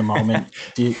 being in the moment.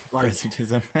 Do you, like,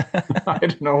 Presentism. I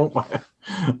don't know.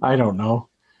 I don't know.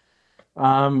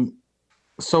 Um,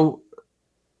 so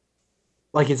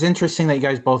like, it's interesting that you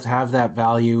guys both have that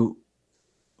value.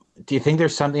 Do you think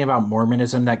there's something about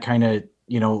Mormonism that kind of,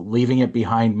 leaving it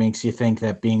behind makes you think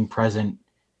that being present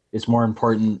is more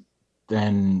important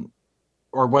than,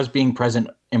 or was being present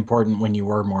important when you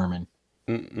were Mormon?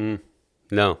 Mm-mm.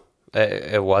 No,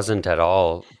 it wasn't at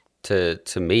all.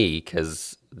 to me,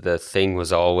 because the thing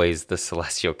was always the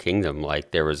celestial kingdom.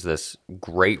 Like there was this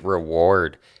great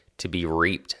reward to be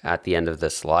reaped at the end of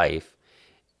this life,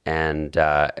 and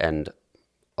a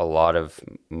lot of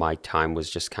my time was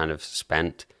just kind of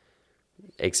spent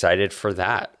excited for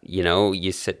that. You know,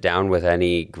 you sit down with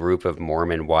any group of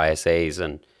Mormon YSAs,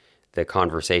 and the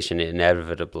conversation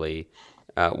inevitably,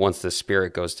 once the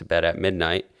spirit goes to bed at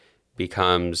midnight,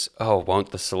 becomes, oh,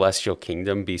 won't the celestial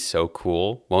kingdom be so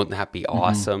cool? Won't that be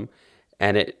awesome?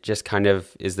 And it just kind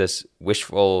of is this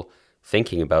wishful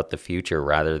thinking about the future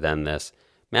rather than this,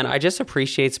 man, I just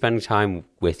appreciate spending time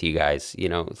with you guys. You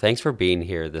know, thanks for being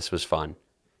here. This was fun.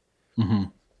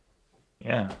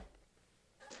 Yeah.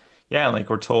 Yeah, like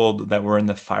we're told that we're in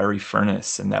the fiery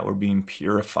furnace and that we're being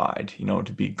purified, you know,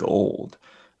 to be gold.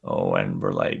 Oh, and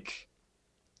we're like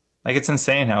it's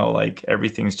insane how like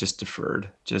everything's just deferred.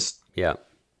 Just Yeah.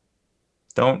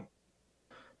 don't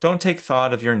take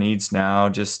thought of your needs now.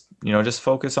 Just, you know, just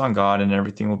focus on God and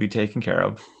everything will be taken care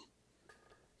of.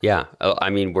 Yeah. I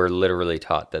mean, we're literally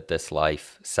taught that this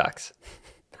life sucks.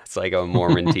 That's like a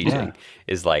Mormon teaching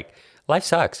is like, life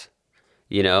sucks.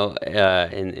 You know,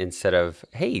 instead of,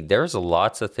 hey, there's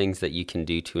lots of things that you can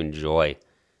do to enjoy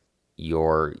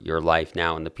your life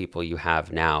now and the people you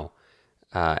have now.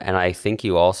 And I think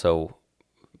you also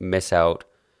miss out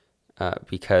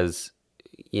because,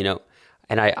 you know,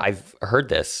 and I've heard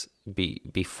this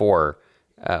before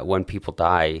when people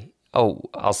die, oh,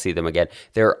 I'll see them again.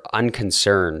 They're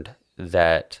unconcerned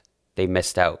that they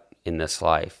missed out in this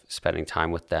life, spending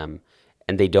time with them.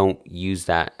 And they don't use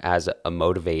that as a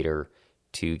motivator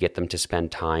to get them to spend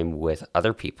time with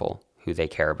other people who they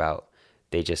care about.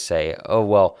 They just say, oh,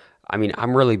 well, I mean,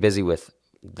 I'm really busy with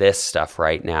this stuff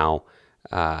right now.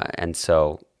 And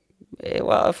so,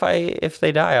 well, if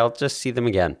they die, I'll just see them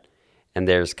again. And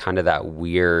there's kind of that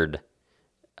weird,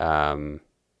 I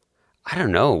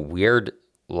don't know, weird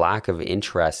lack of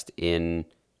interest in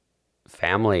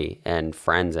family and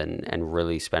friends and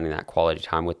really spending that quality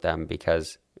time with them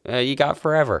because you got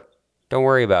forever. Don't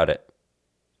worry about it.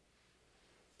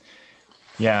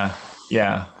 Yeah,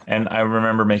 yeah. And I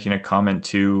remember making a comment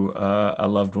to a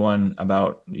loved one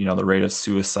about, you know, the rate of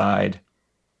suicide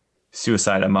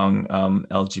among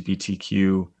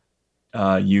LGBTQ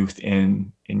youth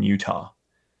in Utah.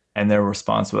 And their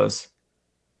response was,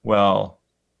 well,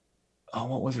 oh,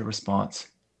 what was their response?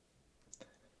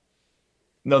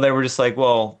 No, they were just like,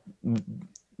 well,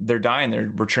 they're dying, they're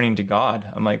returning to God.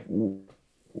 I'm like,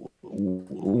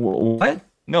 what?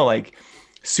 No, like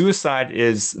suicide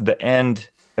is the end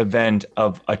event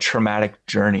of a traumatic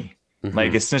journey.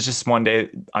 Like it's not just one day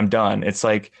I'm done. It's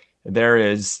like there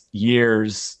is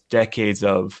years, decades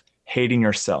of hating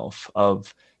yourself,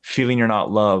 of feeling you're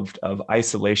not loved, of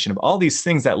isolation, of all these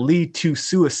things that lead to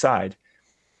suicide.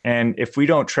 And if we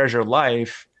don't treasure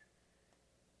life,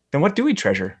 then what do we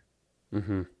treasure?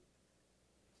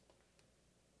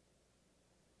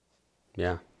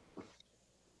 Yeah.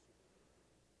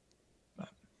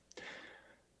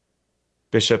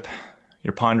 Bishop,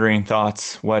 your pondering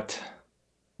thoughts. What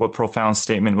profound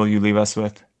statement will you leave us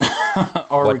with?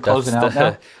 Or are we closing out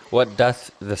now? What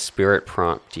doth the Spirit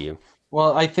prompt you?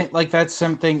 Well, I think like that's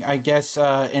something. I guess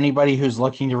anybody who's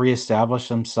looking to reestablish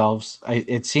themselves,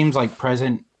 it seems like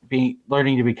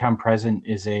learning to become present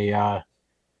is a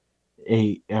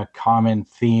common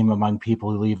theme among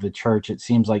people who leave the church. It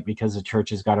seems like because the church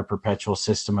has got a perpetual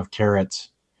system of carrots,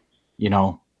 you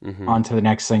know, on to the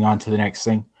next thing, on to the next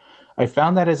thing. I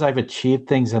found that as I've achieved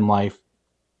things in life,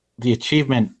 the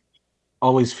achievement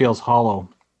always feels hollow.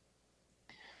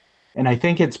 And I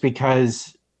think it's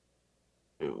because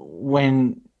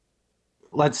when,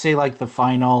 let's say like the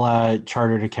final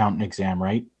chartered accountant exam,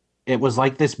 right? It was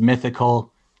like this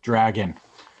mythical dragon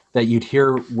that you'd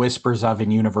hear whispers of in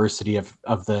university of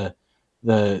the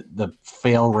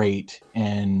fail rate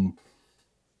and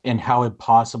how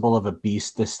impossible of a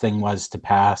beast this thing was to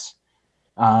pass.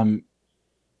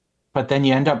 But then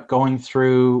you end up going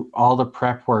through all the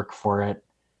prep work for it.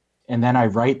 And then I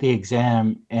write the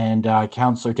exam, and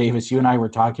Councillor Davis, you and I were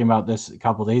talking about this a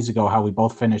couple of days ago, how we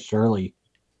both finished early.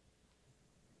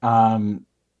 And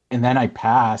then I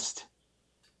passed,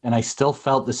 and I still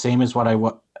felt the same as what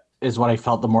I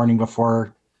felt the morning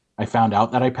before I found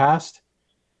out that I passed.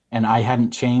 And I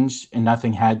hadn't changed, and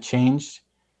nothing had changed.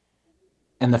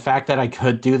 And the fact that I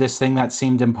could do this thing that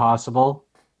seemed impossible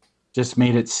just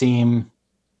made it seem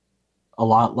a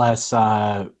lot less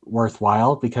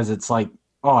worthwhile, because it's like,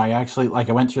 oh, I actually, like,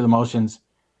 I went through the motions,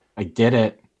 I did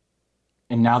it,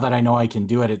 and now that I know I can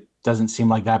do it, it doesn't seem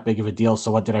like that big of a deal. So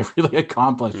what did I really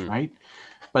accomplish, right?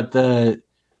 But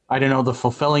I don't know, the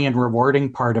fulfilling and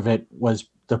rewarding part of it was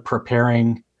the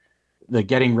preparing the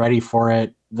getting ready for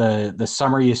it, the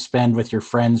summer you spend with your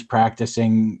friends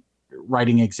practicing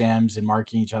writing exams and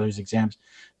marking each other's exams.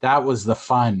 That was the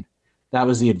fun. That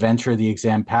was the adventure of the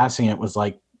exam. Passing it was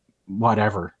like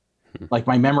whatever. Like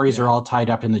my memories are all tied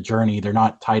up in the journey. They're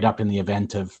not tied up in the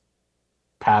event of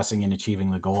passing and achieving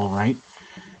the goal, right?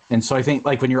 And so I think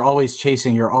like when you're always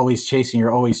chasing,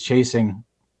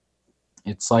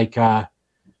 it's like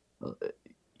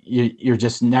you're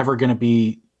just never going to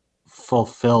be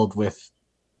fulfilled with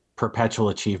perpetual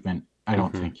achievement, I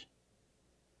don't think.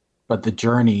 But the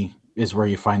journey is where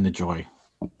you find the joy.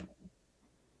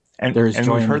 And there's and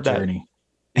joy we've in the heard that. journey.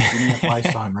 Jimmy Fly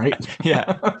song, right?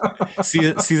 Yeah.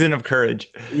 Season of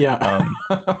courage. Yeah.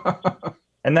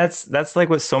 And that's like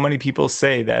what so many people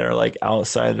say that are like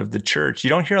outside of the church. You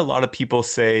don't hear a lot of people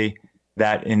say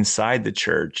that inside the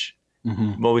church.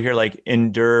 Well, we hear like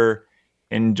endure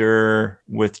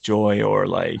with joy, or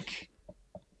like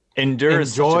endure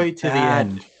Enjoy to the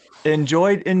end.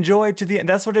 Enjoy to the end.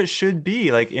 That's what it should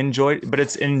be. Like enjoy, but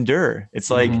it's endure.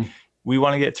 It's like we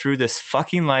want to get through this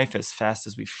fucking life as fast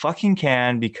as we fucking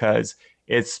can because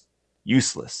it's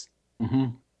useless.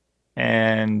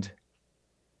 And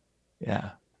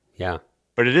yeah.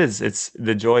 But it's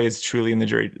the joy is truly in the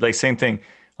journey. Like same thing.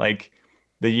 Like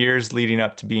the years leading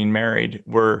up to being married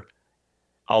were,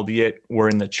 albeit we're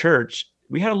in the church,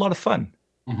 we had a lot of fun.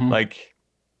 Like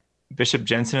Bishop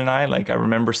Jensen and I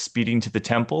remember speeding to the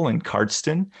temple in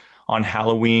Cardston on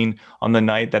Halloween, on the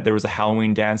night that there was a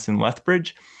Halloween dance in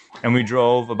Lethbridge. And we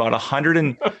drove about 100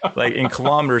 and like in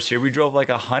kilometers here, we drove like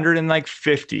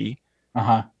 150,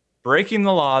 breaking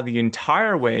the law the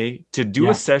entire way to do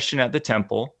a session at the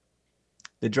temple,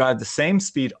 to drive the same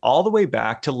speed all the way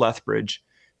back to Lethbridge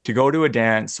to go to a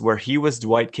dance where he was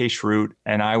Dwight K. Schrute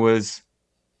and I was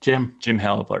Jim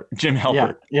Halpert.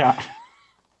 Yeah.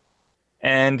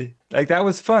 And like that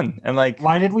was fun. And like,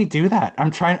 why did we do that?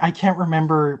 I can't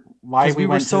remember why we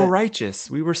were so righteous.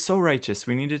 We were so righteous.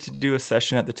 We needed to do a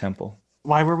session at the temple.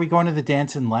 Why were we going to the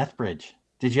dance in Lethbridge?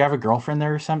 Did you have a girlfriend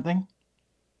there or something?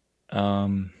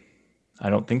 I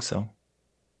don't think so.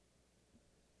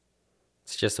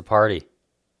 It's just a party.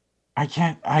 I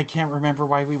can't remember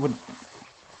why we would.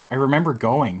 I remember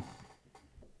going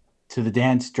to the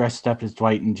dance dressed up as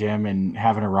Dwight and Jim and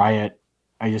having a riot.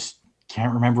 I just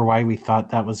can't remember why we thought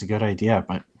that was a good idea,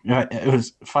 but it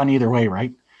was fun either way,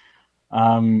 right?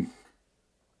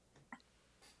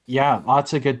 Yeah,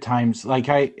 lots of good times. Like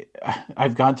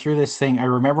I've gone through this thing. I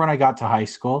remember when I got to high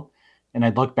school and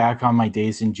I'd look back on my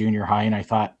days in junior high and I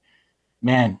thought,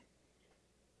 man,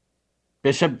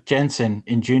 Bishop Jensen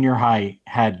in junior high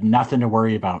had nothing to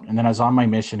worry about. And then I was on my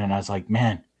mission and I was like,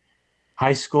 man,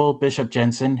 high school Bishop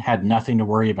Jensen had nothing to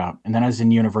worry about. And then I was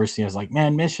in university. I was like,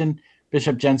 man, mission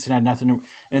Bishop Jensen had nothing to. And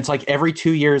it's like every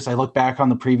 2 years I look back on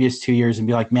the previous 2 years and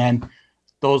be like, man,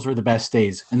 those were the best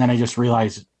days. And then I just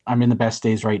realized I'm in the best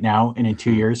days right now. And in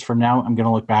 2 years from now, I'm going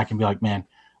to look back and be like, man,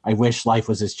 I wish life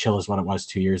was as chill as what it was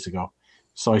 2 years ago.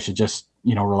 So I should just,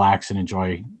 relax and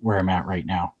enjoy where I'm at right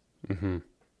now.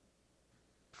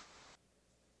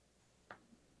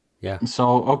 Yeah.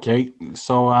 So, okay.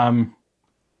 So,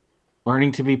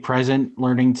 learning to be present,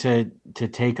 learning to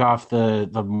take off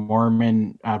the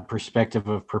Mormon perspective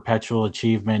of perpetual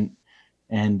achievement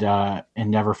and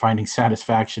never finding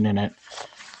satisfaction in it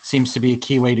seems to be a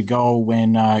key way to go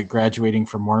when graduating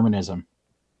from Mormonism.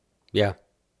 Yeah.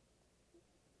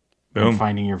 Boom. And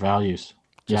finding your values.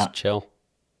 Just chill.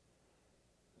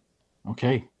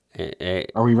 Okay.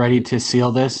 Are we ready to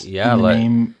seal this in the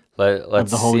name of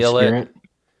the Holy Spirit?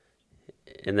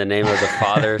 In the name of the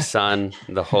Father, Son,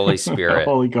 the Holy Spirit.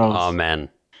 Holy Ghost. Amen.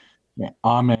 Yeah.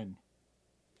 Amen.